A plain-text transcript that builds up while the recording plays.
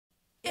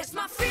It's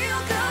my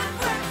feel-good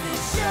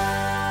breakfast show.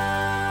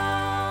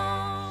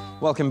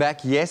 Welcome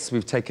back. Yes,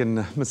 we've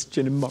taken Miss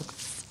Jenny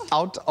Marks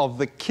out of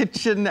the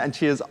kitchen and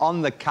she is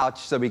on the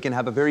couch so we can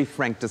have a very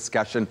frank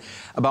discussion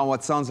about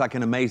what sounds like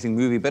an amazing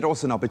movie, but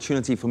also an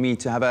opportunity for me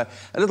to have a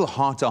little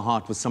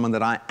heart-to-heart with someone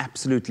that I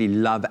absolutely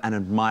love and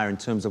admire in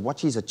terms of what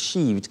she's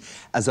achieved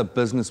as a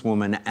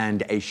businesswoman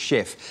and a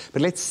chef.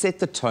 But let's set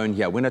the tone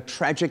here. When a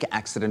tragic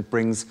accident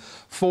brings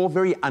four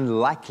very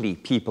unlikely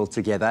people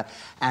together,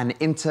 an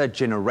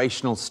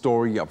intergenerational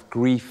story of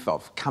grief,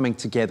 of coming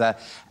together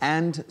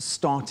and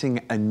starting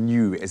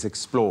anew is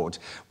explored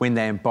when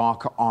they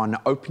embark on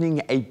opening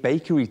a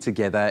bakery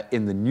together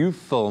in the new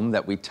film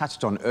that we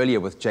touched on earlier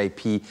with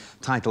JP,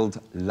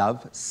 titled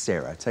Love,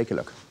 Sarah. Take a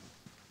look.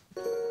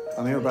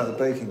 I'm here about the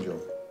baking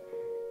job.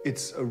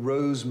 It's a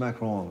rose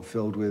macaron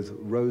filled with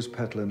rose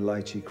petal and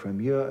lychee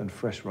cremure and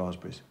fresh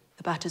raspberries.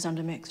 The batter's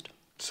undermixed.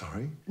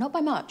 Sorry? Not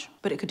by much,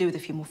 but it could do with a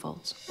few more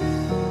folds.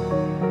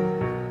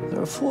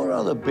 There are 4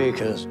 other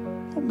bakers.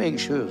 What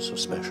makes you so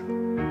special?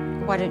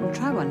 Why don't you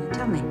try one?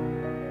 Tell me.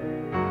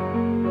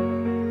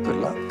 Good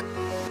luck.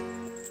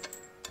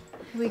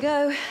 Here we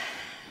go.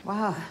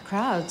 Wow,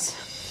 crowds.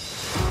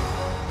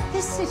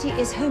 This city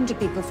is home to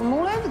people from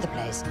all over the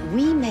place.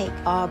 We make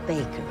our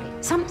bakery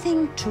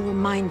something to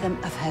remind them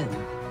of home.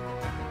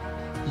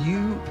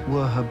 You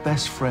were her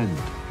best friend.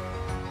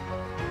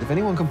 If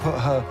anyone can put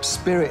her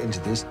spirit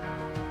into this,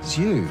 it's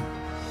you.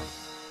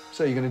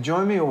 So, you going to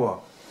join me or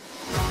what?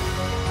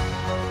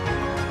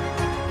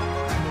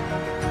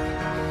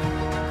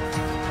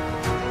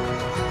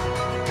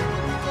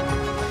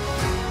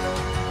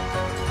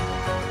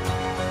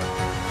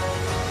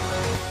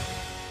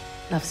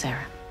 Love,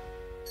 Sarah.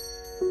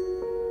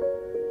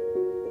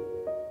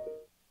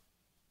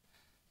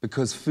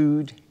 Because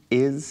food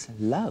is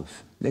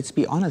love. Let's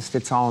be honest,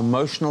 it's our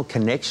emotional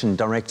connection,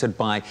 directed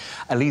by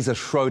Eliza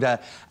Schroeder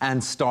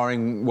and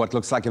starring what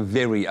looks like a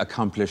very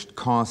accomplished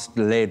cast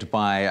led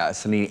by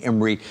Celine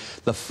Emery.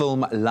 The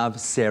film Love,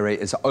 Sarah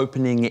is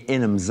opening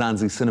in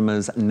Mzansi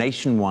cinemas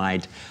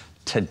nationwide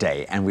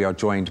today, and we are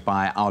joined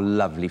by our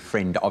lovely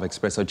friend of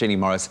Expresso, Jenny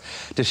Morris,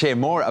 to share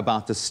more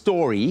about the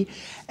story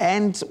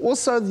and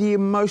also the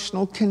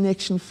emotional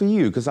connection for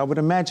you, because I would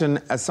imagine,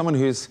 as someone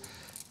who's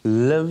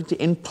lived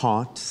in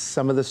part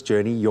some of this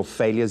journey, your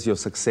failures, your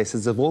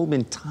successes have all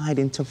been tied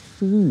into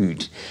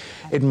food.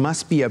 It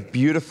must be a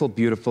beautiful,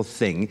 beautiful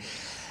thing.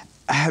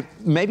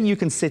 Maybe you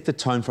can set the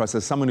tone for us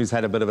as someone who's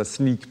had a bit of a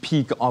sneak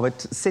peek of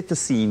it. Set the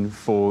scene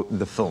for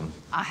the film.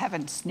 I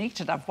haven't sneaked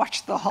it. I've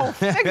watched the whole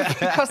thing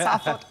because I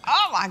thought,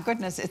 oh my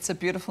goodness, it's a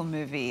beautiful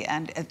movie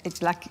and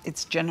it's like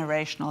it's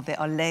generational. There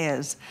are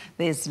layers.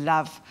 There's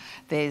love.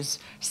 There's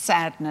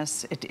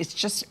sadness. It's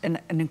just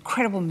an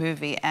incredible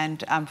movie.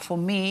 And for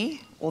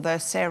me, although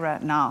Sarah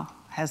now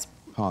has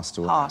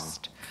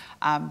passed,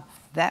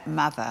 that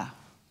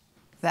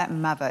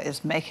mother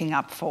is making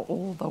up for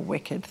all the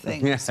wicked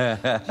things. You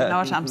know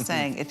what I'm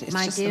saying? It's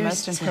just the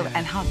most incredible.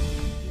 And how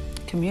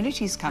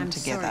communities come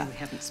together. Sorry we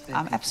haven't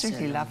spoken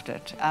Absolutely loved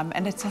it.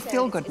 And it's a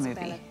feel-good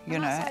movie, you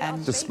know.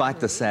 And despite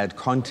the sad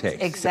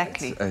context.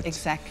 Exactly,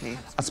 exactly.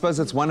 I suppose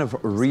it's one of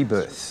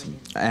rebirth.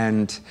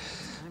 And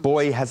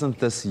boy, hasn't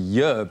this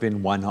year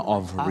been one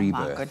of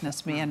rebirth. Oh, my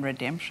goodness me, and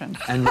redemption.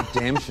 And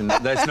redemption.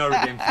 There's no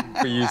redemption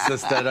for you,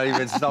 sister. Don't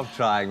even stop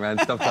trying, man.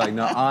 Stop trying.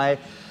 No,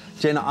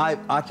 Jen,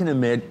 I can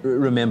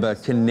remember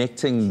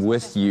connecting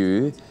with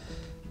you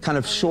kind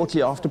of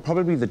shortly after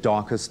probably the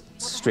darkest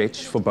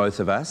stretch for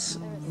both of us,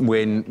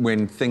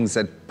 when things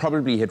had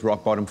probably hit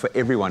rock bottom for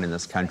everyone in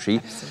this country.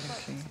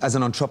 Absolutely. As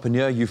an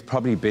entrepreneur, you've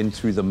probably been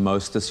through the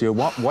most this year.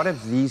 What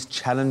have these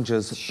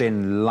challenges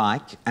been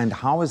like, and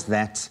how has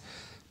that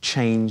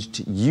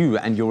changed you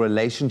and your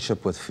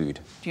relationship with food?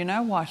 Do you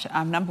know what?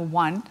 Number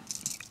one,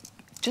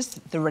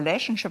 just the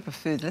relationship of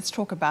food. Let's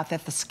talk about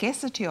that. The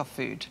scarcity of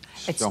food.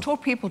 It's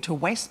taught people to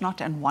waste not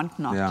and want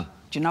not. Yeah.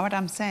 Do you know what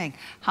I'm saying?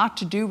 How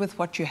to do with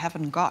what you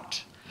haven't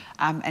got,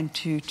 and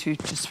to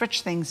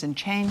switch things and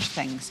change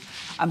things.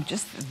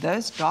 Just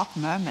those dark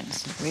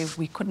moments where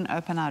we couldn't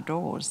open our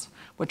doors,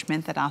 which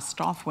meant that our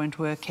staff weren't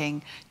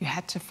working. You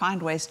had to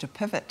find ways to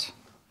pivot,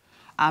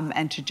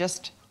 and to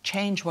just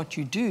change what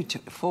you do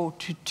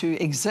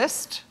to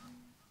exist.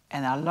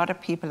 And there are a lot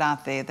of people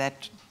out there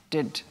that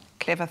did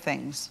clever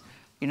things.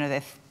 You know,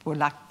 they were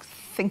like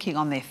thinking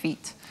on their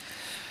feet.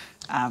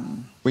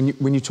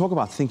 When you talk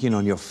about thinking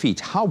on your feet,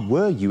 how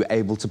were you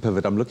able to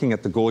pivot? I'm looking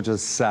at the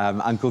gorgeous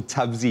Uncle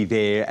Tubbsy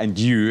there and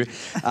you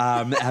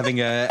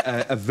having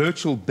a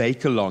virtual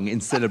bake-along in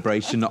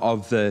celebration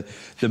of the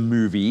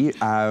movie.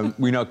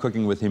 We know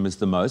cooking with him is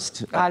the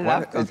most. I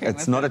love cooking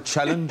It's not a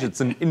challenge,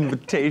 it's an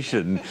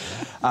invitation.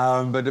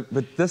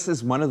 But this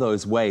is one of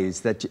those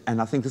ways that,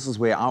 and I think this is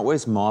where I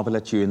always marvel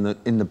at you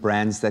in the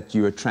brands that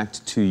you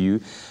attract to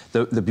you,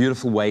 the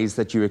beautiful ways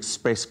that you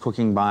express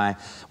cooking by,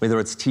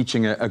 whether it's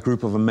teaching a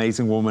group of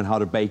amazing women how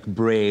to bake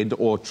bread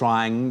or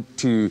trying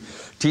to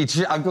teach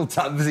Uncle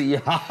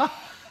Tubbsy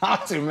how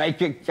to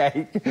make a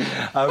cake.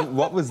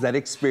 What was that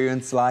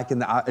experience like?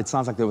 And it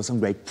sounds like there were some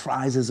great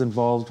prizes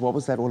involved. What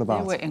was that all about?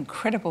 There were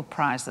incredible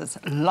prizes,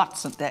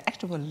 there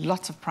actually were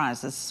lots of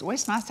prizes. It's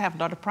always nice to have a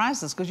lot of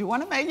prizes because you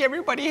want to make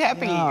everybody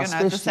happy, Yeah, you know,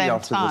 at the same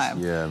after time.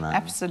 This year, man.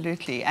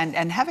 Absolutely.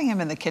 And having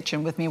him in the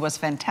kitchen with me was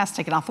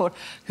fantastic. And I thought,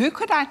 who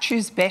could I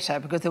choose better?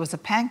 Because there was a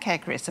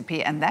pancake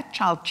recipe and that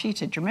child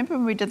cheated. Do you remember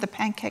when we did the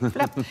pancake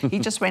flip? He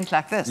just went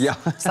like this. Yeah.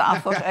 So I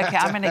thought, okay,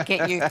 I'm going to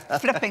get you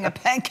flipping a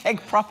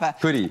pancake proper.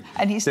 Could he?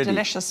 And he's Did he?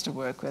 delicious to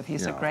work with.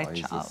 He's a great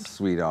he's child. A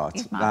sweetheart.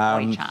 He's my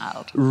boy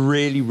child.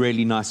 Really,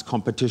 really nice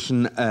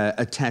competition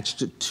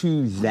attached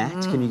to that.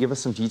 Can you give us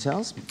some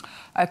details?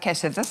 Okay,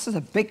 so this is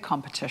a big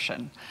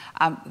competition.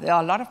 There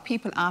are a lot of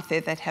people out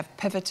there that have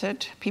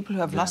pivoted, people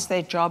who have lost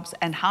their jobs,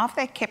 and how have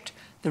they kept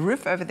the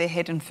roof over their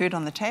head and food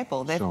on the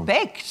table? They've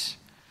baked.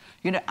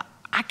 You know,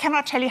 I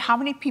cannot tell you how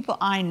many people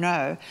I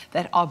know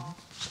that are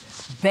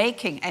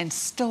baking and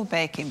still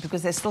baking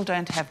because they still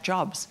don't have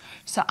jobs.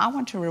 So I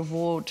want to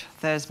reward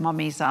those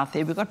mummies out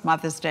there. We've got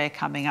Mother's Day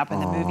coming up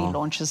and the movie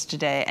launches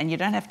today, and you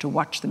don't have to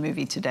watch the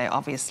movie today,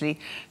 obviously.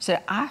 So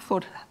I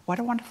thought, what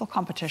a wonderful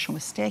competition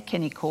with Stair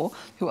Kennycore,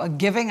 who are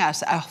giving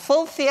us a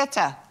full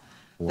theatre.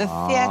 The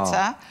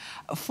theatre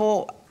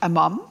for a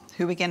mum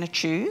who we're going to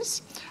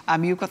choose.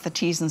 You've got the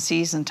T's and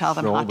C's and tell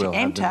them how to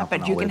enter,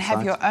 but you can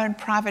have your own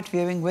private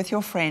viewing with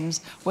your friends,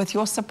 with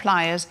your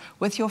suppliers,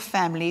 with your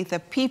family, the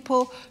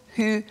people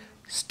who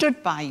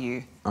stood by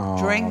you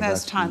during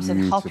those times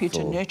and help you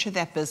to nurture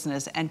that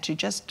business and to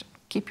just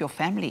keep your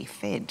family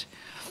fed.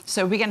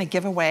 So we're going to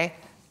give away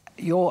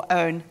your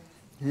own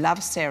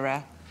Love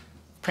Sarah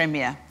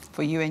premiere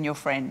for you and your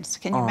friends.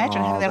 Can you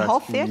imagine having that whole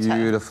theatre?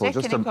 Beautiful.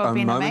 Just a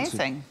been moment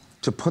amazing.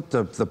 To put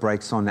the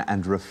brakes on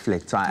and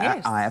reflect.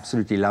 Yes. I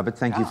absolutely love it.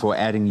 Thank you for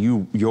adding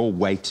your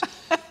weight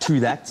to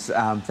that.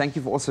 Thank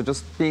you for also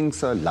just being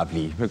so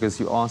lovely, because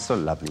you are so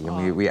lovely,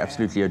 and we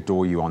absolutely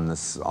adore you on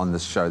this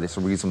show. There's a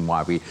reason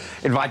why we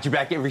invite you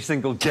back every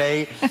single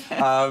day.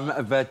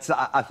 But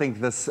I think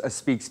this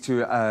speaks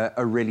to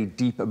a really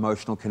deep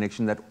emotional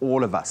connection that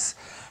all of us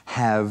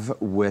have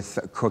with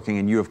cooking,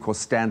 and you of course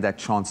stand that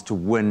chance to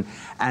win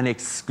an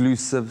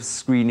exclusive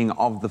screening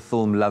of the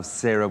film Love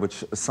Sarah,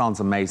 which sounds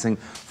amazing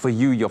for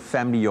you, your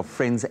family, your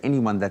friends,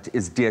 anyone that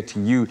is dear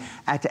to you,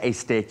 at a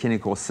Stair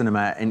Kennycore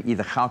cinema in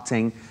either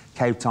Gauteng,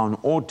 Cape Town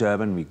or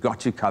Durban. We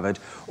got you covered.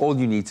 All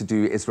you need to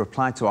do is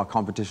reply to our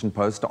competition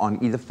post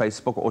on either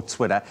Facebook or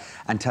Twitter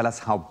and tell us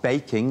how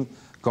baking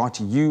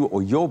got you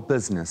or your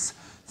business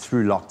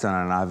through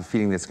lockdown, and I have a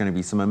feeling there's going to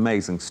be some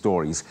amazing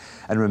stories.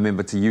 And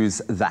remember to use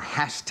the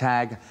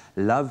hashtag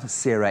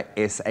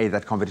LoveSarahSA.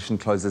 That competition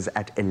closes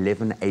at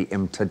 11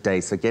 a.m. today,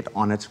 so get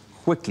on it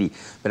quickly.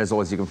 But as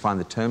always, you can find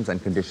the terms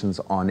and conditions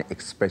on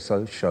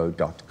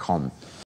expressoshow.com.